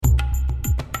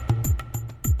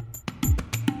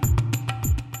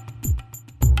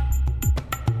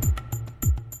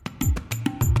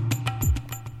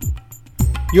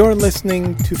You're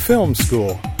listening to Film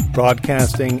School,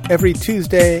 broadcasting every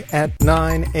Tuesday at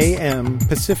 9 a.m.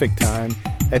 Pacific Time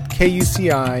at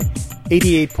KUCI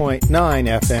 88.9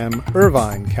 FM,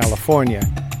 Irvine, California,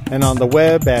 and on the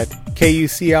web at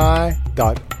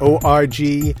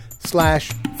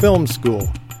kuci.org/film school.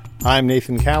 I'm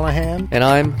Nathan Callahan. And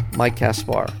I'm Mike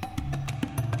Kaspar.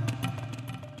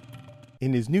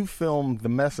 In his new film, The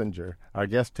Messenger, our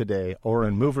guest today,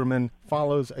 Oren Moverman,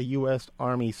 follows a U.S.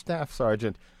 Army staff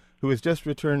sergeant who has just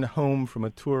returned home from a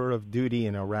tour of duty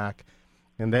in Iraq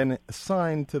and then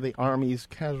assigned to the Army's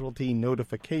Casualty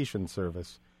Notification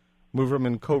Service.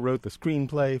 Moverman co-wrote the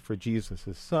screenplay for Jesus'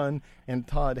 Son and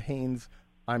Todd Haynes'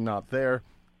 I'm Not There.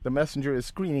 The Messenger is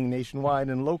screening nationwide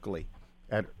and locally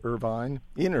in Irvine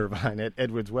at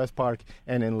Edwards West Park,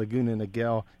 and in Laguna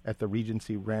Niguel at the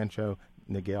Regency Rancho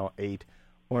Niguel 8.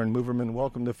 Oren Moverman,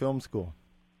 welcome to Film School.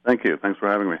 Thank you. Thanks for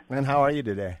having me. And how are you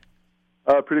today?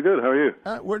 Pretty good. How are you?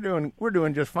 We're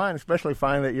doing just fine, especially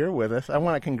fine that you're with us. I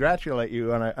want to congratulate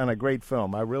you on a great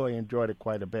film. I really enjoyed it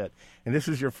quite a bit. And this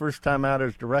is your first time out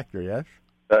as director, yes?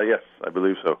 Yes, I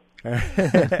believe so.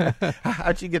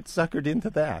 How'd you get suckered into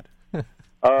that?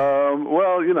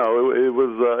 Well, you know, it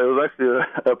was actually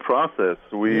a process.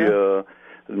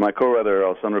 My co-writer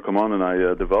Alessandro Camon and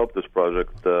I developed this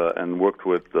project and worked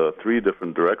with three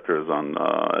different directors on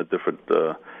different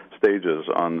stages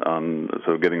on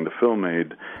sort of getting the film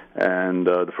made. And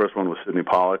the first one was Sidney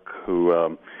Pollack,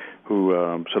 who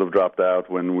sort of dropped out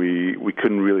when we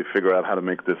couldn't really figure out how to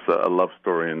make this a love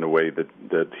story in the way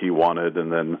that he wanted.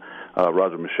 And then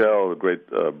Roger Michell, a great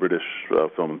British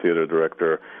film and theater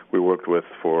director, we worked with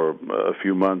for a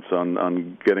few months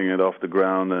on getting it off the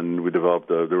ground, and we developed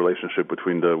the relationship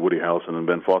between the Woody Harrelson and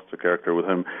Ben Foster character with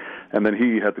him. And then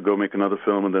he had to go make another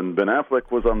film, and then Ben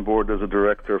Affleck was on board as a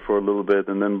director for a little bit.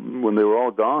 And then when they were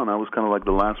all gone, I was kind of like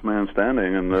the last man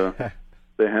standing, and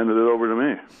they handed it over to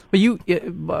me.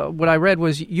 But what I read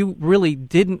was you really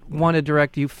didn't want to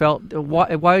direct. You felt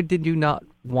why did you not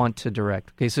want to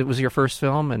direct? Okay, so it was your first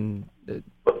film, and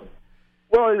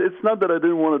well, it's not that I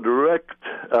didn't want to direct.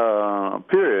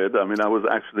 Period. I mean, I was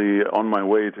actually on my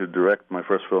way to direct my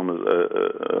first film as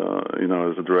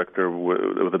a director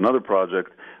with another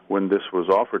project when this was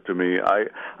offered to me. I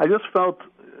just felt,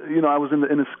 I was in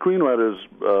a screenwriter's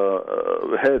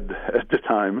head at the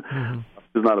time. Mm-hmm.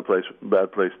 It's not a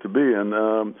bad place to be, and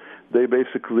they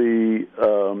basically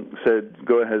said,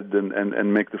 "Go ahead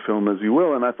and make the film as you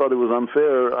will." And I thought it was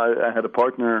unfair. I had a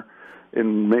partner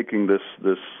in making this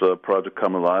project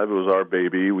come alive. It was our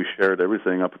baby. We shared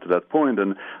everything up to that point,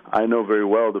 and I know very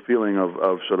well the feeling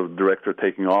of sort of director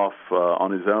taking off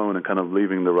on his own and kind of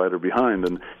leaving the writer behind.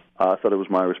 And I thought it was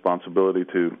my responsibility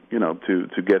to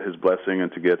get his blessing and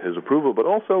to get his approval, but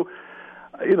also,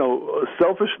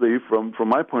 selfishly, from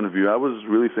my point of view, I was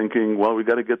really thinking, well, we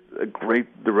got to get a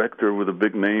great director with a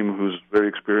big name who's very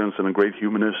experienced and a great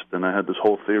humanist. And I had this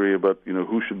whole theory about,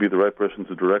 who should be the right person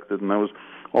to direct it. And I was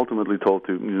ultimately told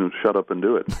to, shut up and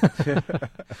do it.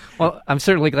 Well, I'm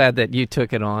certainly glad that you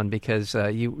took it on, because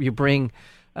you bring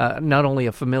not only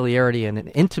a familiarity and an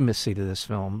intimacy to this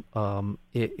film.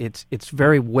 It's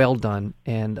very well done,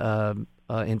 and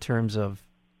in terms of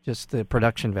just the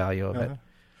production value of it.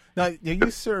 Now, you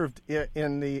served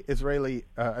in the Israeli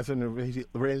as an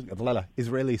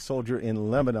Israeli soldier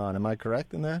in Lebanon. Am I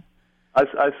correct in that?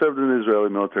 I served in the Israeli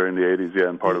military in the 80s, yeah,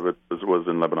 and part of it was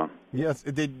in Lebanon. Yes.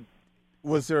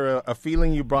 Was there a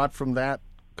feeling you brought from that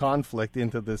conflict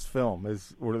into this film?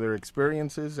 Were there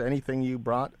experiences, anything you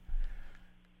brought?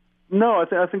 No, I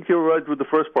think you're right with the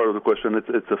first part of the question.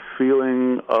 It's a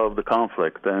feeling of the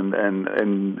conflict, and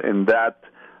that.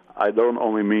 I don't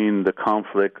only mean the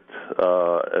conflict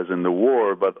as in the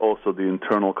war, but also the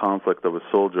internal conflict of a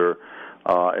soldier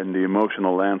and the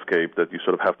emotional landscape that you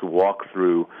sort of have to walk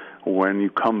through when you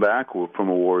come back from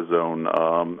a war zone,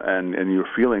 and you're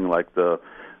feeling like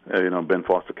Ben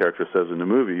Foster character says in the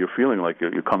movie, you're feeling like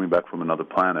you're coming back from another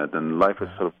planet, and life has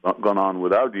sort of gone on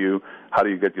without you. How do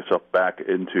you get yourself back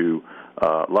into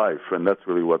life? And that's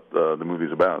really what the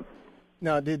movie's about.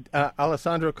 Now, did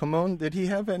Alessandro Camon, did he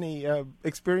have any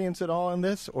experience at all in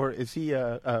this, or is he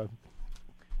a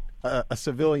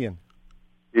civilian?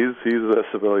 He's a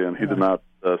civilian. He did not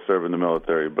serve in the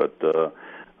military, but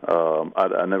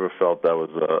I never felt that was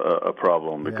a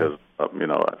problem, because I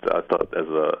thought as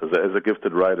a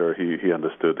gifted writer, he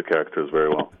understood the characters very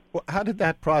well. Well, how did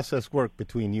that process work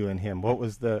between you and him? What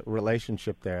was the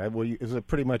relationship there? Is it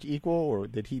pretty much equal, or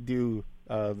did he do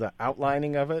the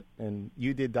outlining of it and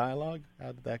you did dialogue?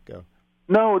 How did that go?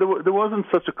 No, there wasn't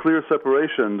such a clear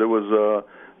separation. There was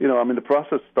the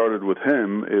process started with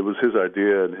him. It was his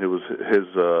idea, and it was his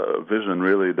vision,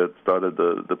 really, that started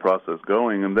the process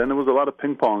going. And then there was a lot of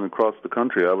ping-pong across the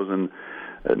country. I was in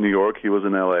New York, he was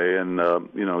in L.A., and,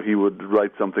 he would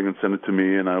write something and send it to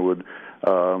me, and I would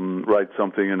write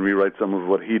something and rewrite some of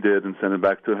what he did and send it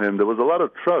back to him. There was a lot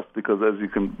of trust because, as you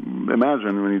can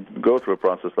imagine, when you go through a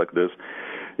process like this,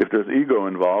 if there's ego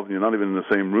involved, you're not even in the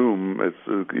same room.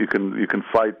 You can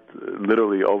fight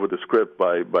literally over the script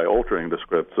by altering the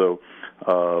script. So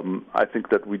I think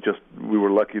that we were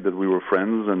lucky that we were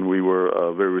friends and we were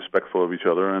very respectful of each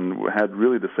other and had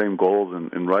really the same goals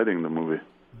in writing the movie.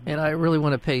 And I really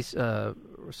want to pay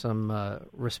some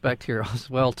respect here as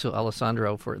well to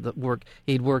Alessandro for the work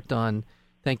he'd worked on.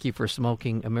 Thank You for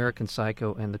Smoking, American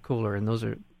Psycho, and The Cooler, and those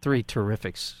are 3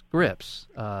 terrific scripts.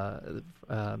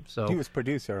 So he was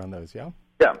producer on those, yeah?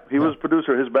 Yeah, he was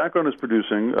producer. His background is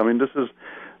producing. I mean, this is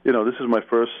my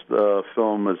first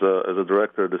film as a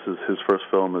director. This is his first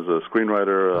film as a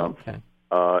screenwriter. Okay.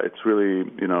 It's really,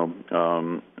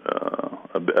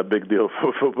 a big deal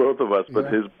for both of us.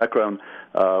 But his background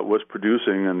was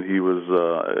producing, and he was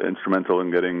instrumental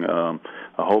in getting a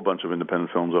whole bunch of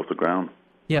independent films off the ground.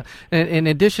 Yeah, and in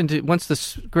addition to, once the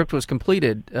script was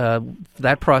completed,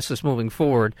 that process moving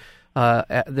forward,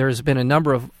 there's been a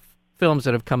number of films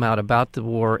that have come out about the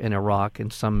war in Iraq in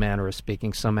some manner of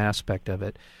speaking, some aspect of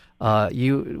it.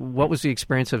 What was the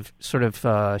experience of sort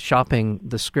of shopping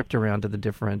the script around to the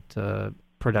different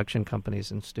production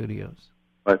companies and studios?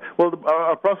 Right. Well,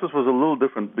 our process was a little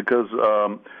different because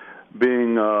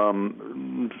being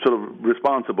sort of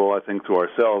responsible, I think, to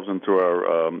ourselves and to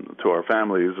our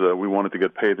families, we wanted to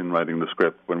get paid in writing the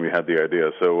script when we had the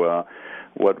idea. So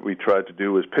what we tried to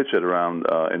do was pitch it around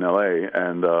in L.A.,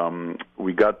 and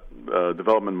we got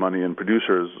development money and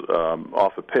producers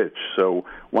off a pitch. So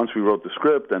once we wrote the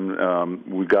script and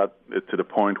we got it to the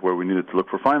point where we needed to look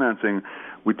for financing,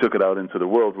 we took it out into the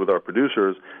world with our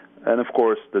producers. And, of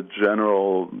course, the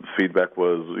general feedback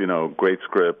was, great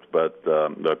script, but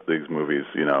look, these movies,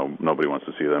 nobody wants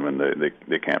to see them, and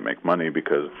they can't make money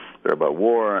because they're about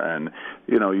war. And,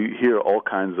 you hear all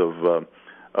kinds of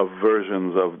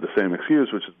versions of the same excuse,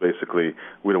 which is basically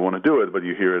we don't want to do it, but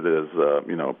you hear it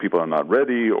as, people are not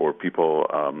ready or people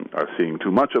are seeing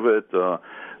too much of it.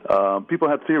 People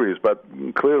had theories, but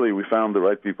clearly we found the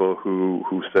right people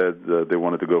who said they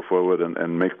wanted to go forward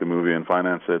and make the movie and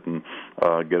finance it and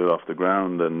get it off the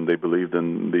ground, and they believed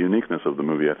in the uniqueness of the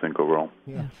movie, I think, overall.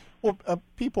 Yeah. Well,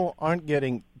 people aren't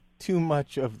getting too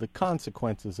much of the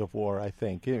consequences of war, I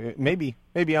think. Maybe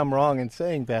I'm wrong in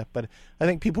saying that, but I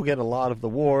think people get a lot of the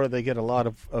war. They get a lot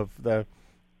of the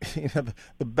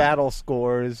the battle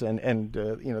scores and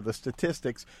the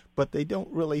statistics, but they don't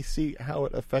really see how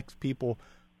it affects people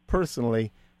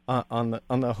personally on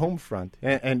the home front.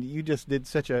 And you just did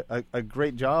such a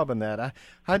great job in that.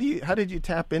 How did you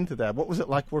tap into that? What was it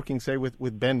like working, say,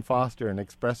 with Ben Foster and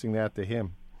expressing that to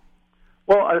him?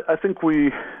 Well, I think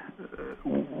with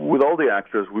all the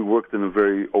actors, we worked in a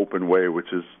very open way,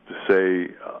 which is to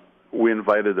say we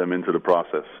invited them into the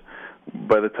process.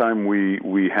 By the time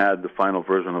we had the final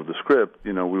version of the script,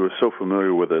 we were so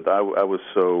familiar with it. I was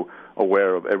so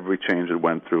aware of every change it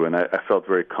went through, and I felt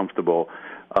very comfortable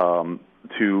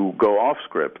to go off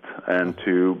script and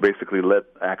to basically let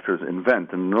actors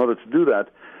invent. And in order to do that,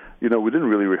 we didn't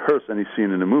really rehearse any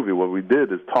scene in the movie. What we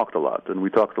did is talked a lot, and we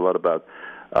talked a lot about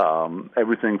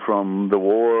everything from the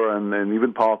war and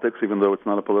even politics, even though it's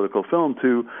not a political film,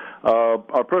 to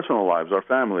our personal lives, our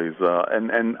families.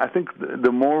 And I think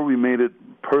the more we made it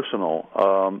personal,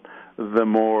 the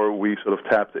more we sort of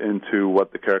tapped into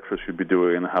what the characters should be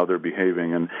doing and how they're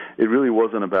behaving. And it really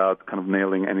wasn't about kind of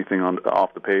nailing anything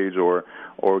off the page or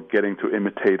getting to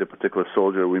imitate a particular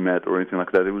soldier we met or anything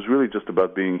like that. It was really just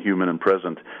about being human and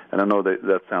present. And I know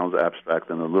that sounds abstract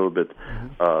and a little bit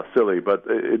silly, but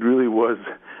it really was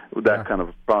that kind of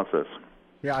process.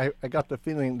 Yeah, I got the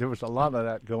feeling there was a lot of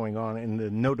that going on in the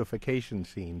notification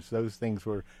scenes. Those things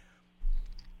were,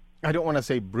 I don't want to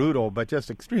say brutal, but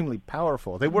just extremely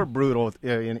powerful. They were brutal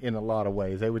in a lot of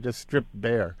ways. They were just stripped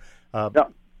bare.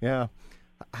 Yeah.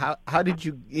 How did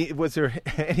you? Was there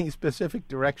any specific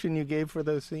direction you gave for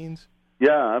those scenes?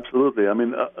 Yeah, absolutely. I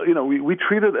mean, we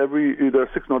treated there are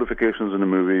 6 notifications in the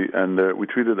movie, and we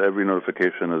treated every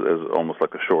notification as almost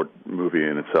like a short movie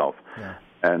in itself. Yeah.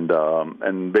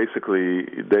 And basically,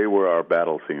 they were our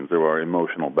battle scenes. They were our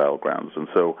emotional battlegrounds, and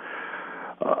so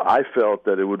I felt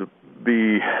that it would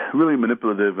be really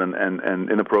manipulative and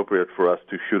inappropriate for us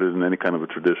to shoot it in any kind of a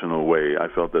traditional way. I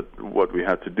felt that what we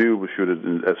had to do was shoot it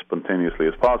as spontaneously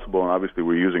as possible, and obviously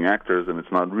we're using actors and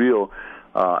it's not real,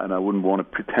 and I wouldn't want to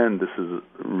pretend this is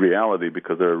reality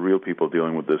because there are real people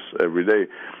dealing with this every day.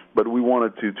 But we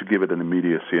wanted to give it an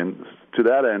immediacy, and to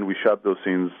that end, we shot those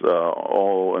scenes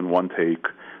all in one take.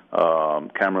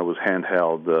 Camera was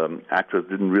handheld. Actors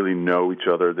didn't really know each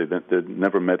other. They'd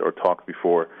never met or talked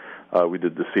before. We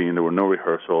did the scene. There were no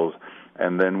rehearsals.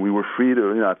 And then we were free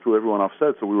to, I threw everyone off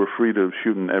set, so we were free to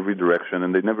shoot in every direction,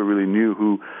 and they never really knew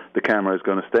who the camera is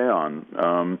going to stay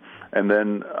on. And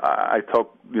then I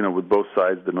talked, with both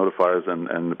sides, the notifiers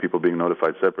and the people being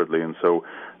notified separately, and so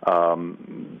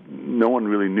no one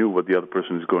really knew what the other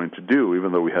person is going to do,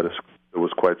 even though we had a script that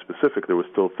was quite specific. There were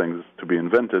still things to be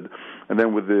invented. And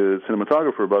then with the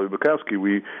cinematographer, Bobby Bukowski,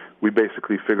 we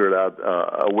basically figured out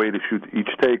a way to shoot each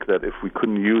take that if we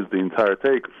couldn't use the entire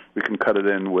take, we can cut it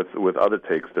in with other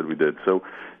takes that we did. So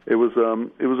it was a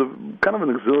kind of an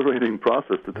exhilarating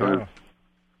process to turn.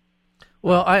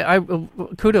 Well, I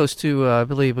kudos to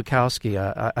Billy Bukowski.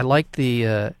 I like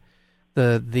the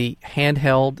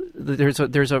handheld.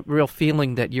 There's a real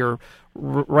feeling that you're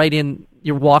right in.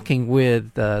 You're walking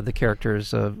with the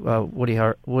characters of Woody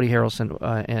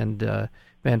Harrelson and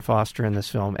Ben Foster in this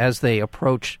film as they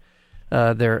approach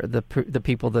the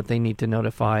people that they need to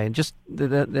notify, and just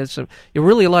there's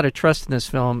really a lot of trust in this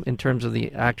film in terms of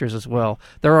the actors as well.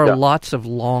 There are lots of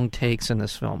long takes in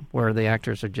this film where the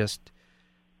actors are just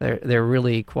they're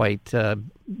really quite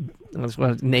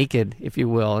naked, if you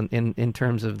will, in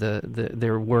terms of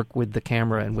their work with the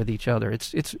camera and with each other.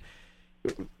 It's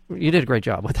you did a great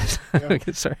job with this. Yeah.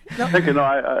 Sorry. Thank you. No,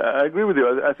 I agree with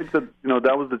you. I think that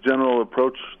that was the general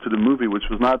approach to the movie, which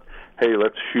was not, hey,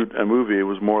 let's shoot a movie. It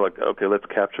was more like, okay, let's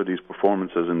capture these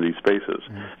performances in these spaces.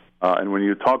 Mm-hmm. And when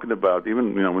you're talking about,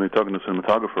 even when you're talking to a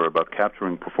cinematographer about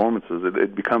capturing performances,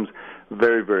 it becomes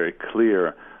very, very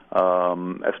clear.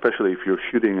 Especially if you're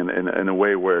shooting in a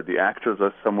way where the actors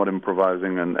are somewhat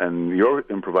improvising and you're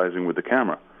improvising with the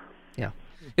camera. Yeah.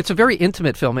 It's a very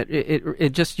intimate film.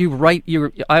 It just I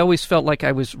always felt like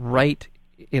I was right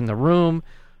in the room.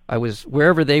 I was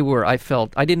wherever they were. I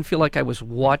didn't feel like I was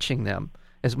watching them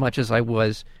as much as I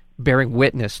was bearing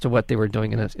witness to what they were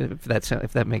doing. If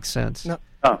that makes sense. No,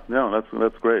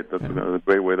 that's great. That's a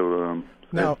great way to.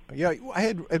 Now, I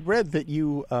had read that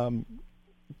you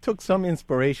took some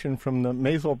inspiration from the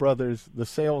Maisel brothers, The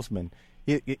Salesman.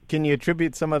 Can you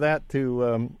attribute some of that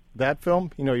to that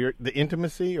film? The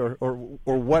intimacy, or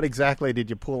what exactly did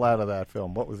you pull out of that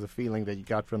film? What was the feeling that you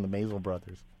got from the Maisel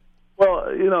brothers? Well,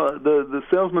 the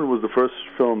Salesman was the first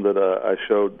film that I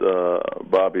showed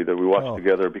Bobby that we watched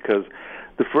together, because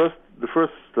the first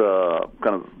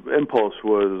kind of impulse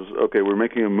was, okay, we're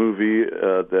making a movie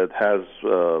that has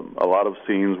a lot of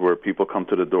scenes where people come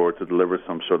to the door to deliver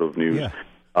some sort of news. Yeah.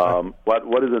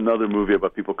 What is another movie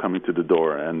about people coming to the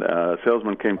door? And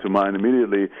Salesman came to mind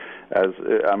immediately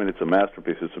it's a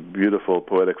masterpiece. It's a beautiful,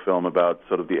 poetic film about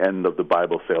sort of the end of the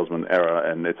Bible salesman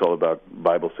era, and it's all about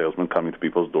Bible salesmen coming to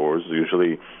people's doors,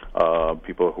 usually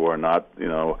people who are not,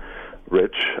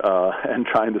 rich, and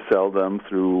trying to sell them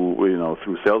through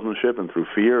salesmanship and through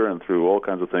fear and through all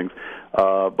kinds of things,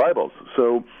 Bibles.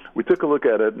 So we took a look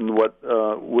at it, and what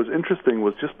was interesting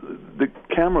was just the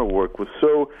camera work was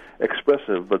so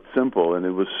expressive but simple, and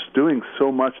it was doing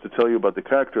so much to tell you about the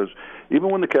characters. Even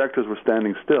when the characters were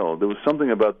standing still, there was something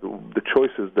about the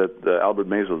choices that Albert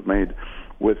Maisel made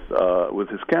with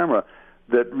his camera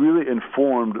that really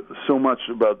informed so much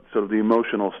about sort of the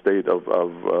emotional state of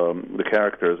the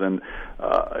characters. And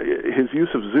his use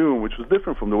of zoom, which was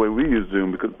different from the way we use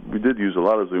zoom, because we did use a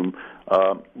lot of zoom,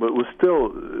 but was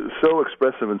still so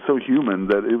expressive and so human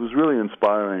that it was really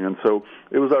inspiring. And so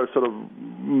it was our sort of,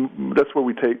 that's where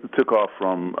we took off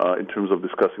from in terms of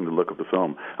discussing the look of the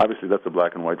film. Obviously, that's a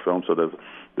black and white film, so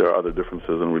there are other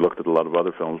differences, and we looked at a lot of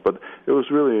other films, but it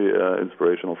was really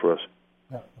inspirational for us.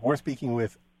 We're speaking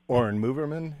with Oren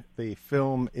Moverman. The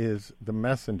film is The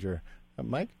Messenger.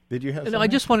 Mike, did you have something? No, I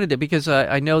just wanted to, because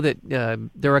I know that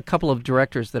there are a couple of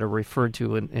directors that are referred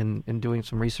to in doing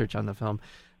some research on the film.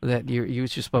 That you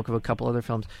just spoke of a couple other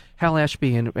films, Hal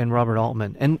Ashby and Robert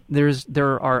Altman, and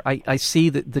I see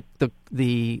some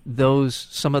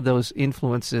of those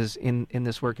influences in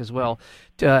this work as well.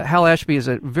 Hal Ashby is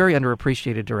a very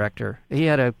underappreciated director. He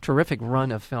had a terrific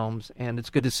run of films, and it's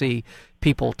good to see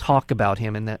people talk about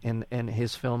him and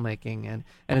his filmmaking, and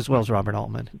as well as Robert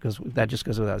Altman, because that just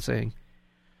goes without saying.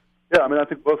 Yeah, I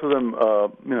think both of them,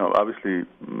 obviously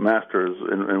masters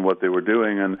in what they were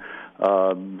doing, and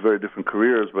very different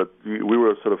careers, but we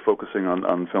were sort of focusing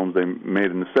on films they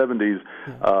made in the 70s,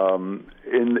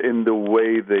 in the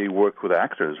way they worked with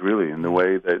actors, really, in the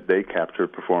way that they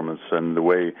captured performance, and the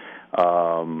way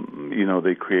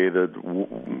they created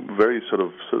very sort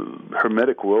of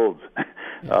hermetic worlds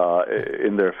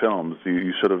in their films.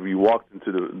 You walked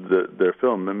into their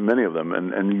film, many of them,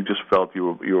 and you just felt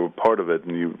you were part of it,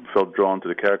 and you felt drawn to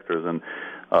the characters, and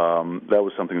that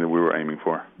was something that we were aiming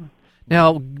for.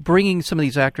 Now, bringing some of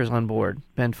these actors on board,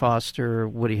 Ben Foster,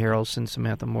 Woody Harrelson,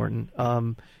 Samantha Morton,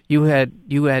 you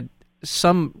had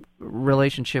some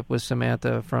relationship with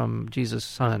Samantha from Jesus'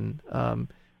 Son,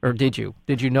 or did you?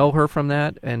 Did you know her from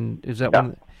that? And is that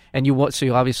one? And so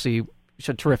you obviously, she's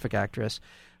a terrific actress.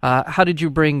 How did you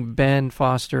bring Ben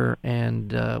Foster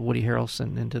and Woody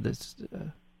Harrelson into this?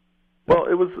 Well,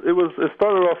 it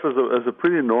started off as a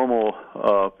pretty normal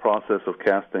process of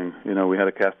casting. We had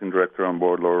a casting director on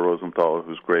board, Laura Rosenthal,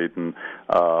 who's great, and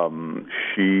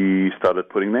she started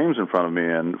putting names in front of me.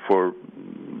 And for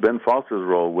Ben Foster's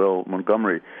role, Will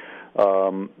Montgomery,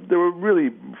 there were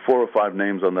really 4 or 5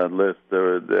 names on that list.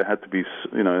 There had to be,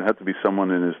 it had to be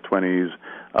someone in his 20s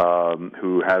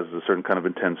who has a certain kind of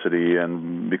intensity,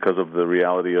 and because of the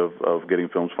reality of getting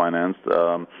films financed,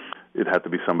 it had to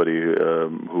be somebody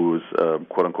who's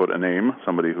quote unquote a name,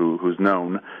 somebody who's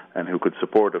known and who could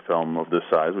support a film of this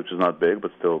size, which is not big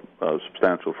but still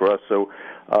substantial for us. So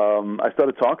I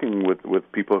started talking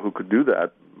with people who could do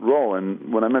that role,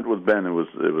 and when I met with Ben, it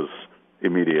was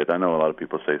immediate. I know a lot of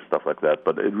people say stuff like that,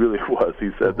 but it really was. He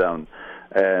sat down,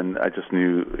 and I just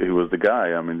knew he was the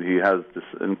guy. I mean, he has this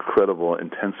incredible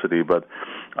intensity, but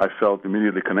I felt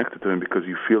immediately connected to him because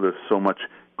you feel there's so much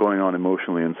going on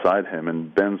emotionally inside him,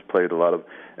 and Ben's played a lot of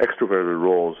extroverted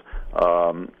roles,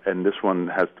 and this one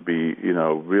has to be,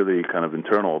 really kind of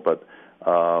internal, but, it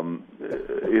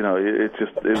was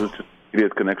just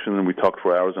immediate connection, and we talked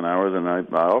for hours and hours, and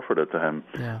I offered it to him.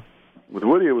 Yeah. With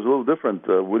Woody, it was a little different.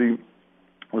 Woody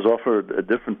was offered a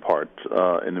different part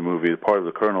in the movie, part of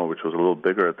the Colonel, which was a little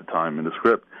bigger at the time in the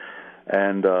script,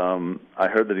 and I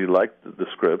heard that he liked the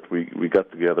script. We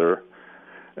got together,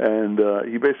 and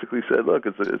he basically said, "Look,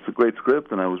 it's a great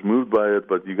script, and I was moved by it,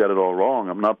 but you got it all wrong.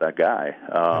 I'm not that guy.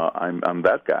 I'm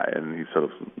that guy." And he sort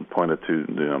of pointed to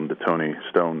the Tony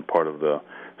Stone part of the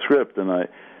script, and I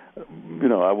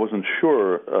wasn't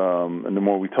sure. And the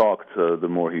more we talked, the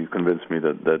more he convinced me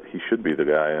that he should be the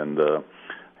guy, and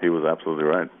he was absolutely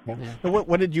right. Yeah.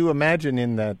 What did you imagine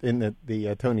in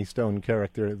the Tony Stone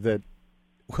character that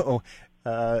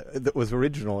was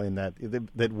original in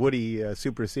that Woody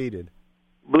superseded?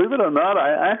 Believe it or not,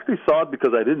 I actually saw it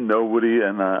because I didn't know Woody,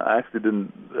 and I actually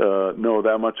didn't know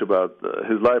that much about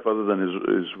his life other than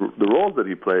the roles that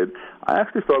he played. I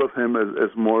actually thought of him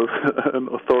as more of an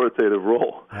authoritative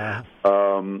role. Now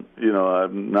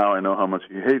I know how much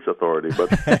he hates authority, but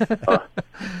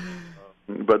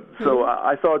but so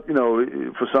I thought,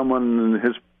 for someone in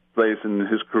his place in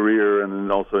his career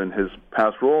and also in his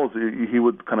past roles, he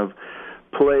would kind of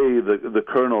play the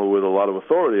Colonel with a lot of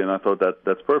authority, and I thought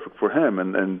that's perfect for him.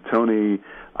 And Tony,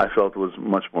 I felt, was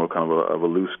much more kind of a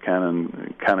loose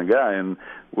cannon kind of guy. And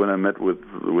when I met with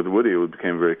Woody, it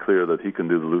became very clear that he can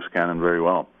do the loose cannon very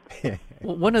well.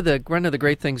 Well, one of the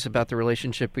great things about the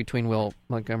relationship between Will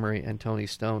Montgomery and Tony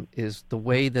Stone is the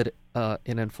way that it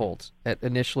unfolds.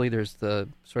 Initially, there's the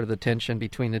sort of the tension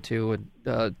between the two, and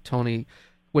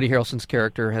Woody Harrelson's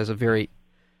character has a very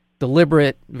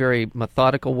deliberate, very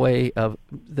methodical way of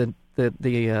the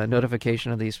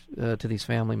notification of these to these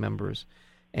family members,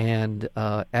 and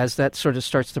as that sort of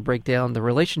starts to break down, the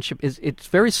relationship it's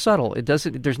very subtle. It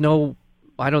doesn't. There's no.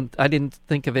 I didn't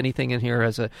think of anything in here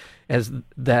as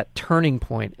that turning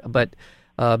point. But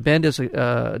Ben does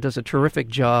a terrific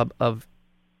job of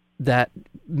that,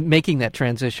 making that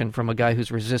transition from a guy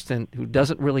who's resistant, who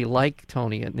doesn't really like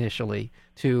Tony initially,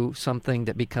 to something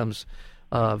that becomes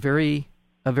a very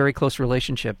close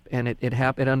relationship, and it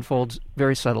unfolds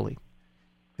very subtly.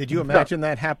 Did you imagine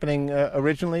that happening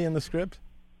originally in the script?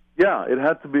 Yeah, it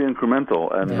had to be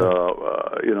incremental, and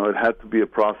it had to be a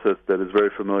process that is very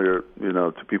familiar,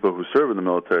 to people who serve in the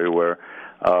military, where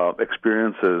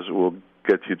experiences will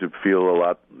get you to feel a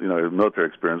lot. Military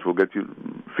experience will get you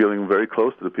feeling very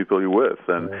close to the people you're with,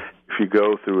 and if you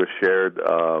go through a shared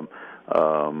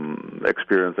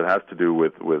experience that has to do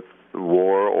with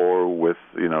war, or with,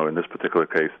 in this particular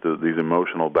case, these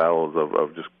emotional battles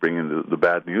of just bringing the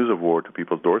bad news of war to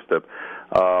people's doorstep,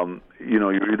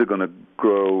 you're either going to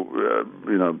grow,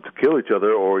 to kill each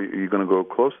other, or you're going to grow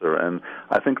closer. And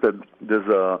I think that there's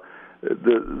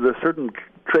certain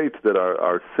traits that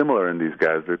are similar in these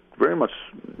guys. They're very much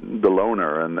the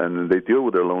loner, and they deal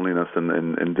with their loneliness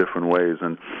in different ways.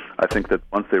 And I think that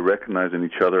once they recognize in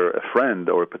each other a friend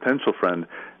or a potential friend,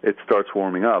 it starts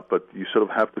warming up. But you sort of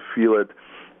have to feel it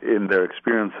in their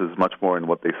experiences much more in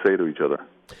what they say to each other.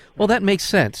 Well, that makes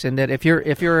sense. In that if you're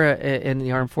in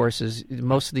the armed forces,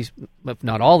 most of these, if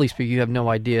not all these people, you have no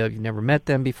idea. You've never met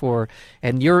them before,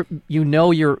 and you're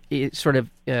sort of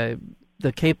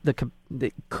that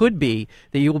could be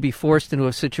that you will be forced into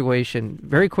a situation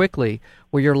very quickly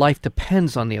where your life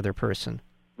depends on the other person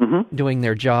doing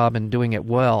their job and doing it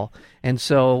well. And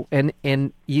so,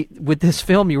 with this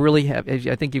film, you really have.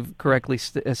 I think you've correctly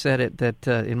said it. That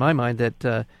in my mind,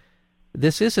 that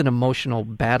this is an emotional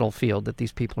battlefield that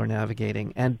these people are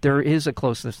navigating, and there is a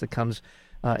closeness that comes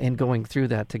in going through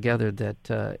that together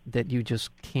that you just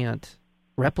can't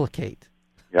replicate.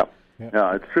 Yeah.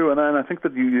 Yeah, it's true, and I think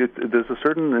that there's a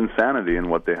certain insanity in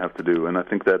what they have to do, and I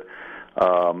think that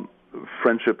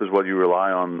friendship is what you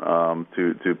rely on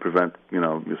to prevent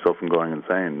yourself from going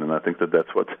insane, and I think that that's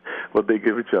what they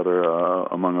give each other,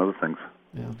 among other things.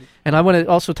 Yeah. And I want to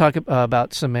also talk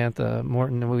about Samantha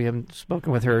Morton. We haven't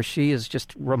spoken with her. She is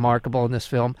just remarkable in this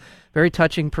film. Very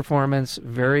touching performance.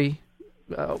 Very.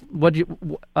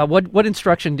 What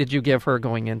instruction did you give her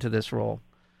going into this role?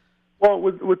 Well,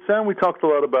 with Sam, we talked a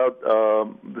lot about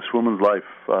this woman's life.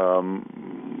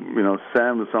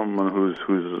 Sam is someone who's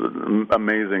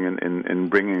amazing in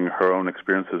bringing her own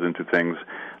experiences into things,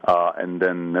 and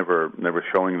then never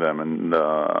showing them. And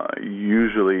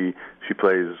usually, she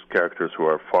plays characters who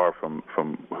are far from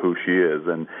who she is.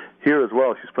 And here as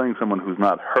well, she's playing someone who's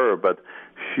not her, but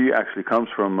she actually comes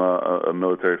from a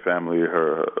military family.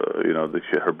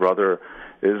 Her brother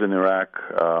is in Iraq,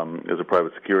 is a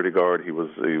private security guard. He was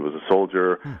a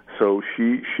soldier. So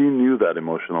she knew that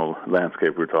emotional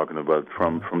landscape we were talking about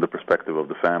from the perspective of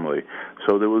the family.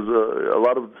 So there was a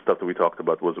lot of the stuff that we talked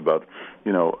about was about,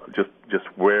 just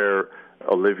where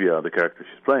Olivia, the character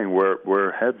she's playing, where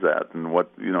her head's at, and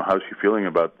what, how's she feeling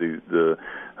about her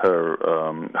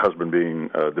husband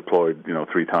being deployed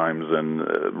 3 times and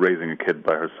raising a kid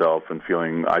by herself and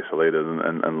feeling isolated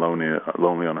and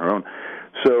lonely on her own.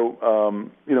 So,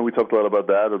 we talked a lot about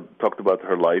that, talked about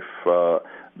her life.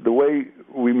 The way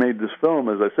we made this film,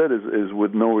 as I said, is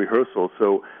with no rehearsal.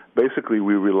 So basically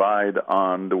we relied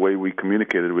on the way we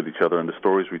communicated with each other and the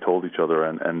stories we told each other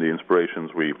and the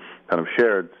inspirations we kind of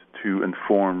shared to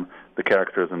inform the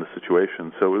characters and the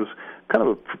situation. So it was kind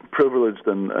of a privileged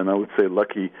and I would say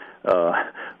lucky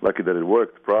that it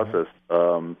worked process.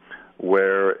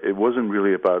 Where it wasn't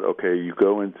really about, okay, you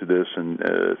go into this and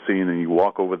scene and you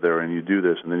walk over there and you do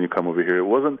this and then you come over here. It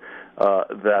wasn't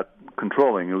that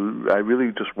controlling. I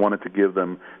really just wanted to give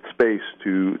them space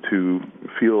to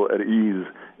feel at ease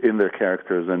in their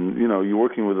characters. And, you're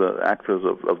working with actors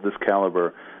of this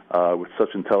caliber with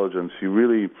such intelligence, you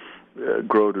really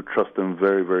grow to trust them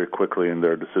very, very quickly in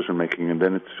their decision-making. And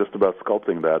then it's just about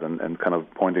sculpting that and kind of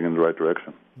pointing in the right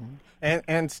direction. Mm-hmm.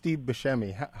 And Steve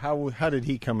Buscemi, how did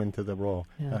he come into the role?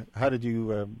 Yeah. How did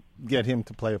you get him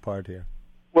to play a part here?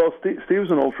 Well, Steve's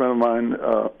an old friend of mine.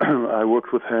 I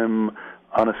worked with him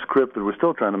on a script that we're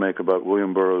still trying to make about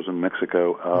William Burroughs in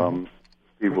Mexico.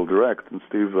 Steve will direct, and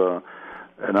Steve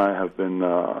and I have been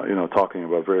talking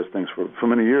about various things for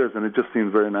many years, and it just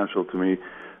seemed very natural to me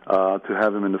to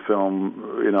have him in the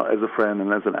film, as a friend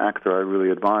and as an actor I really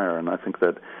admire. And I think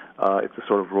that it's a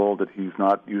sort of role that he's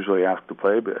not usually asked to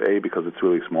play, but A, because it's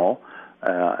really small,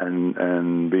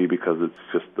 and B, because it's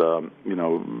just,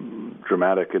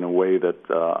 dramatic in a way that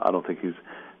I don't think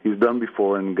he's done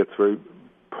before, and gets very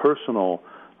personal,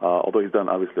 although he's done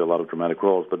obviously a lot of dramatic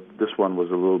roles, but this one was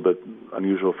a little bit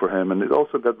unusual for him. And it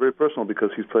also got very personal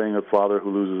because he's playing a father who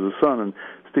loses his son, and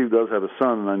Steve does have a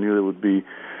son, and I knew it would be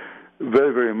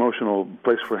very, very emotional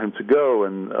place for him to go,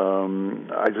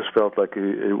 and I just felt like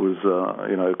it was,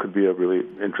 it could be a really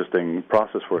interesting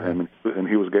process for him, and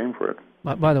he was game for it.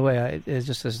 By the way,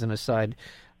 just as an aside,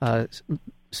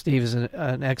 Steve is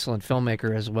an excellent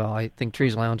filmmaker as well. I think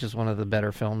Trees Lounge is one of the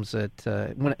better films and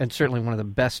certainly one of the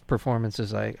best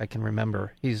performances I can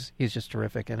remember. He's just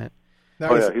terrific in it. He's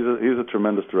a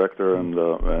tremendous director and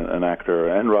an actor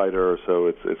and writer, so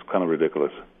it's kind of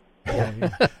ridiculous.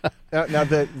 Now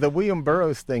the William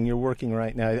Burroughs thing you're working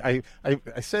right now.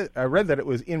 I read that it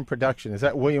was in production. Is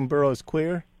that William Burroughs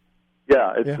Queer?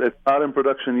 Yeah, it's not in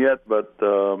production yet, but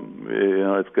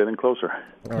it's getting closer.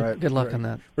 All right, good luck on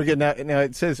that. We're good. Now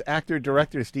it says actor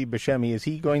director Steve Buscemi. Is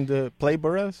he going to play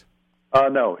Burroughs?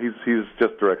 No, he's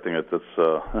just directing it. That's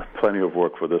plenty of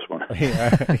work for this one.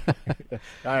 Yeah.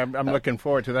 I'm looking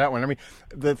forward to that one. I mean,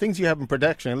 the things you have in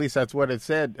production, at least that's what it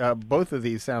said, both of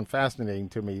these sound fascinating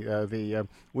to me. The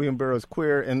William Burroughs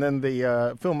Queer, and then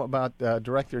the film about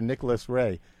director Nicholas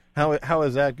Ray. How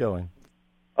is that going?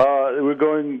 We're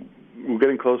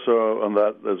getting closer on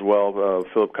that as well.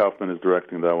 Philip Kaufman is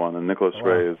directing that one, and Nicholas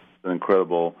Ray is an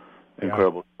incredible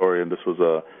story. And this was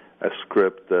a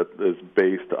script that is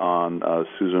based on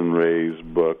Susan Ray's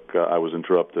book, I Was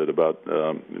Interrupted, about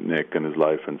Nick and his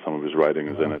life, and some of his writing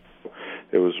is in it.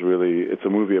 It was it's a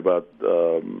movie about,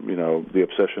 the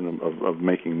obsession of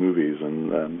making movies,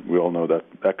 and we all know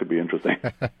that could be interesting.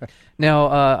 Now,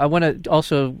 I want to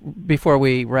also, before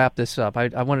we wrap this up,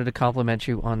 I wanted to compliment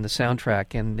you on the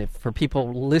soundtrack, and for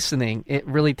people listening,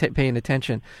 really paying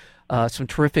attention, some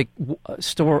terrific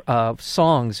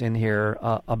songs in here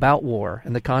about war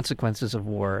and the consequences of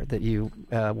war that you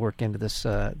work into this,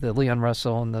 the Leon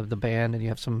Russell and the band, and you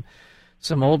have some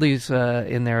oldies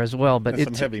in there as well, but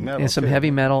some heavy metal. And some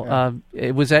heavy metal.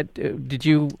 Yeah. Was that? Did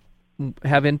you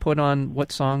have input on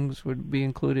what songs would be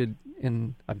included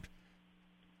in?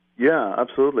 Yeah,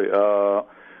 absolutely.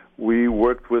 We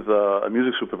worked with a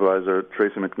music supervisor,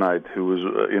 Tracy McKnight, who was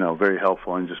very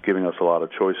helpful in just giving us a lot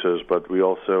of choices. But we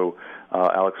also,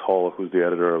 Alex Hall, who's the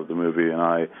editor of the movie, and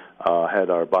I had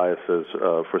our biases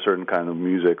for certain kind of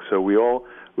music. So we all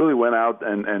really went out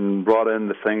and brought in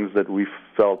the things that we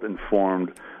felt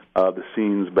informed the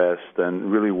scenes best,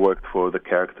 and really worked for the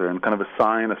character, and kind of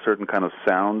assign a certain kind of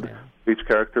sound to each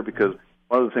character, because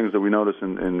one of the things that we noticed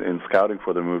in scouting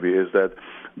for the movie is that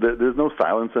there's no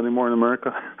silence anymore in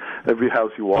America. Every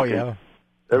house you walk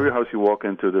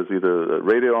into, there's either a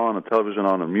radio on, a television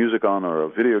on, or music on, or a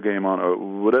video game on, or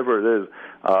whatever it is.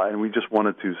 And we just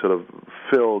wanted to sort of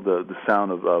fill the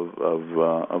sound of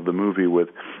the movie with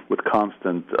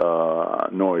constant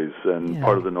noise. And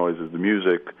part of the noise is the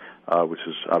music, which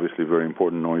is obviously very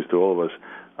important noise to all of us.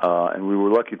 And we were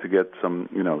lucky to get some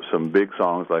big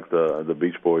songs like the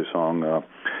Beach Boys song,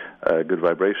 Good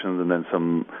Vibrations, and then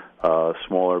some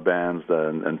smaller bands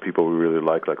and people we really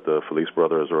like the Felice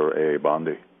Brothers or A.A.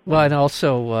 Bondi. Well, and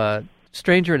also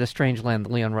Stranger in a Strange Land, the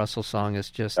Leon Russell song, is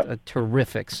just a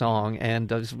terrific song,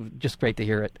 and it's just great to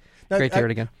hear it. Great to hear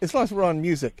it again. As long as we're on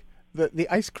music, the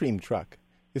ice cream truck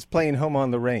is playing Home on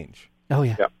the Range. Oh,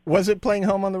 yeah. Was it playing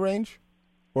Home on the Range?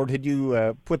 Or did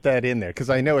you put that in there?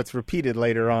 Because I know it's repeated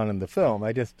later on in the film.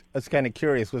 I was kind of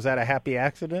curious. Was that a happy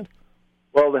accident?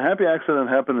 Well, the happy accident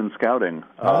happened in scouting,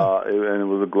 and it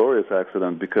was a glorious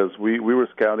accident because we were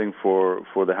scouting for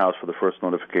the house for the first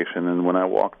notification, and when I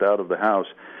walked out of the house,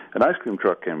 an ice cream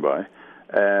truck came by,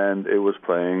 and it was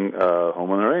playing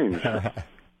Home on the Range.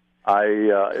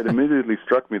 It immediately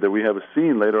struck me that we have a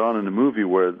scene later on in the movie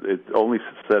where it only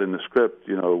said in the script,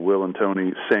 Will and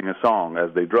Tony sing a song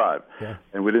as they drive. Yeah.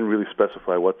 And we didn't really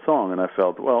specify what song, and I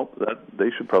felt, that they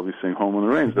should probably sing Home on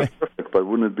the Range. That's perfect, but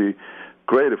wouldn't it be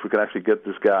great if we could actually get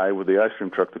this guy with the ice cream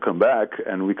truck to come back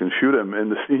and we can shoot him in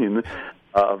the scene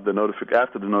of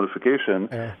after the notification,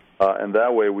 and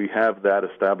that way we have that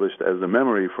established as a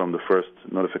memory from the first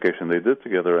notification they did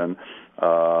together, and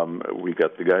we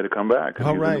got the guy to come back.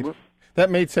 All right. That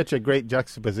made such a great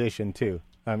juxtaposition, too.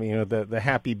 I mean, the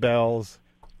happy bells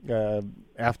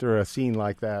after a scene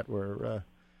like that were,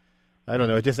 I don't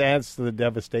know, it just adds to the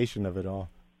devastation of it all.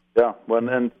 Yeah, well,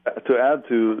 and to add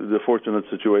to the fortunate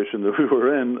situation that we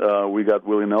were in, we got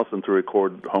Willie Nelson to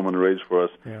record Home on the Range for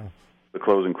us, the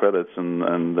closing credits, and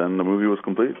then the movie was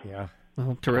complete. Yeah.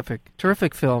 Oh, terrific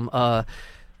film.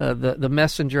 The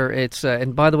Messenger. It's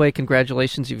and by the way,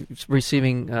 congratulations! You're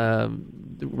receiving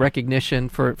recognition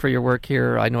for your work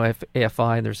here. I know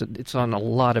AFI. It's on a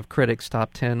lot of critics'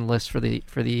 top 10 lists for the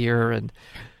year, and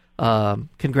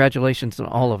congratulations on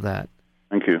all of that.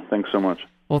 Thank you. Thanks so much.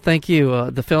 Well, thank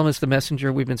you. The film is The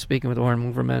Messenger. We've been speaking with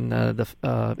Oren Moverman,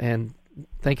 and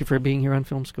thank you for being here on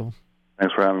Film School.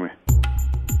 Thanks for having me.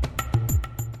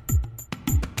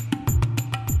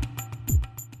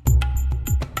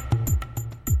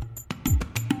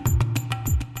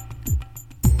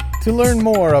 To learn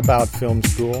more about Film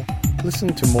School,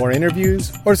 listen to more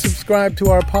interviews, or subscribe to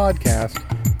our podcast,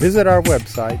 visit our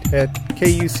website at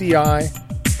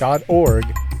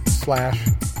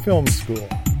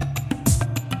kuci.org/filmschool.